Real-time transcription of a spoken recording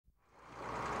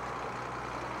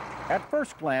At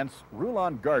first glance,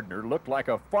 Rulon Gardner looked like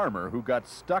a farmer who got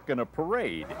stuck in a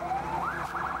parade.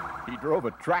 He drove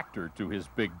a tractor to his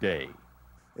big day.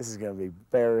 This is going to be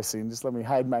embarrassing. Just let me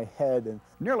hide my head.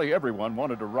 Nearly everyone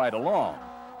wanted to ride along.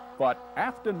 But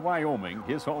Afton, Wyoming,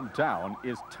 his hometown,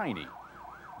 is tiny,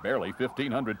 barely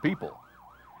 1,500 people.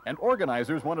 And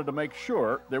organizers wanted to make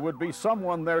sure there would be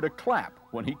someone there to clap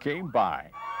when he came by.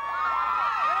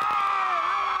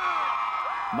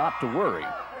 Not to worry.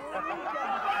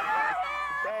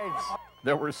 Thanks.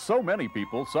 There were so many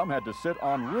people, some had to sit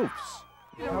on roofs.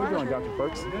 How are you doing, Dr.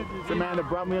 Perks? It's the man that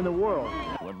brought me in the world.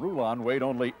 When Rulon weighed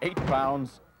only 8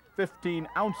 pounds, 15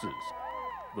 ounces.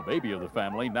 The baby of the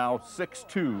family, now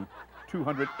 6'2",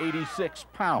 286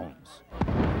 pounds.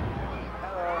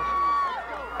 Hello.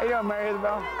 How you doing, Mary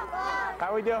Isabel?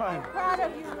 How we doing? Proud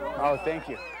of you. Oh, thank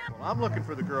you. Well, I'm looking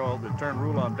for the girl that turned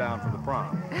Rulon down for the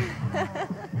prom.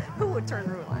 Who would turn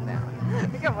Rulon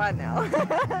down? Come on now.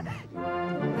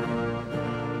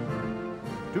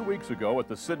 2 weeks ago at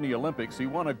the Sydney Olympics, he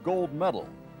won a gold medal.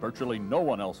 Virtually no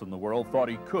one else in the world thought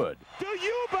he could. Do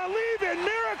you believe in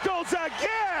miracles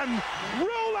again?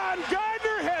 Rulon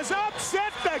Gardner has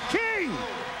upset the king!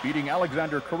 Beating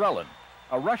Aleksandr Karelin,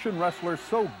 a Russian wrestler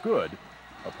so good,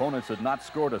 opponents had not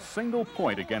scored a single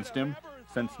point against him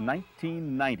since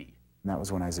 1990. And that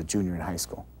was when I was a junior in high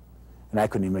school. And I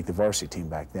couldn't even make the varsity team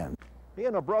back then. He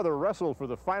and a brother wrestled for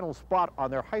the final spot on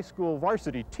their high school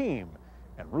varsity team,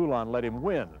 and Rulon let him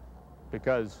win.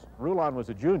 Because Rulon was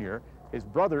a junior, his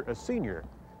brother a senior,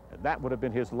 and that would have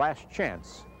been his last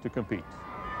chance to compete.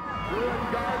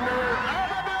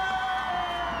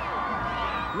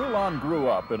 Rulon grew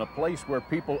up in a place where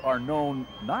people are known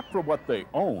not for what they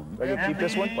own, Are you gonna keep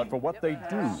this one? but for what they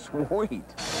do. Sweet.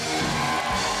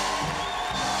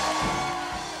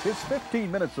 His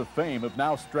 15 minutes of fame have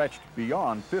now stretched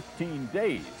beyond 15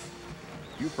 days.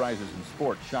 Few prizes in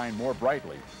sport shine more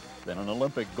brightly than an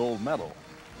Olympic gold medal.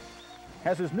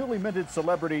 Has his newly minted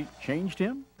celebrity changed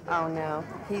him? Oh, no.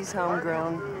 He's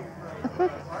homegrown.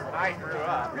 I grew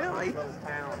up. Really?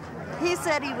 He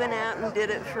said he went out and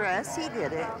did it for us. He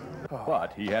did it.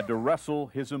 But he had to wrestle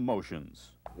his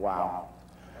emotions. Wow.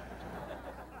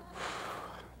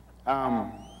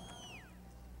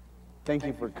 Thank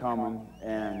you for coming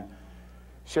and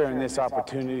sharing this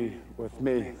opportunity with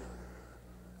me.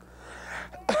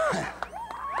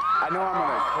 I know I'm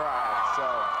gonna cry,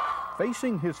 so.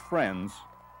 Facing his friends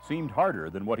seemed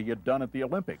harder than what he had done at the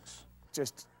Olympics.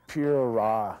 Just pure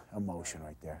raw emotion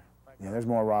right there. Yeah, there's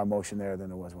more raw emotion there than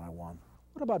there was when I won.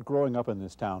 What about growing up in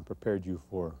this town prepared you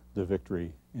for the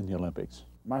victory in the Olympics?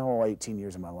 My whole 18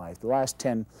 years of my life, the last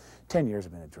 10 years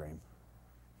have been a dream.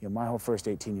 You know, my whole first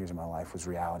 18 years of my life was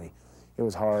reality. It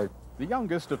was hard. The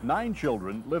youngest of 9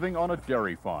 children living on a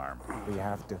dairy farm. You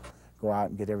have to go out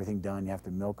and get everything done. You have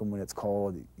to milk them when it's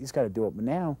cold. You just got to do it. But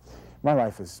now, my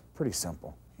life is pretty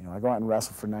simple. You know, I go out and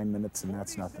wrestle for 9 minutes, and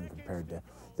that's nothing compared to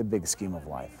the big scheme of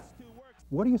life.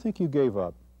 What do you think you gave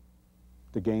up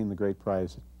to gain the great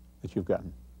prize that you've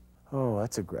gotten? Oh,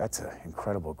 that's an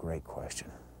incredible, great question.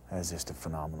 That is just a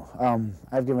phenomenal.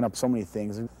 I've given up so many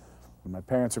things. My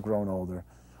parents are growing older.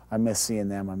 I miss seeing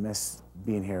them. I miss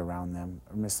being here around them.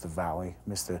 I miss the valley. I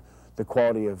miss the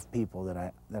quality of people that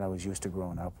I was used to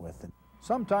growing up with.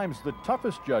 Sometimes the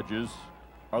toughest judges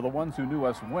are the ones who knew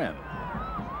us when.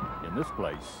 In this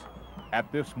place,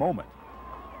 at this moment,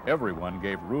 everyone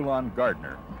gave Rulon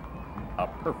Gardner a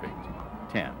perfect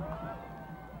 10.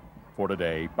 For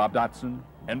today, Bob Dotson,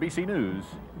 NBC News,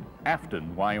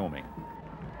 Afton, Wyoming.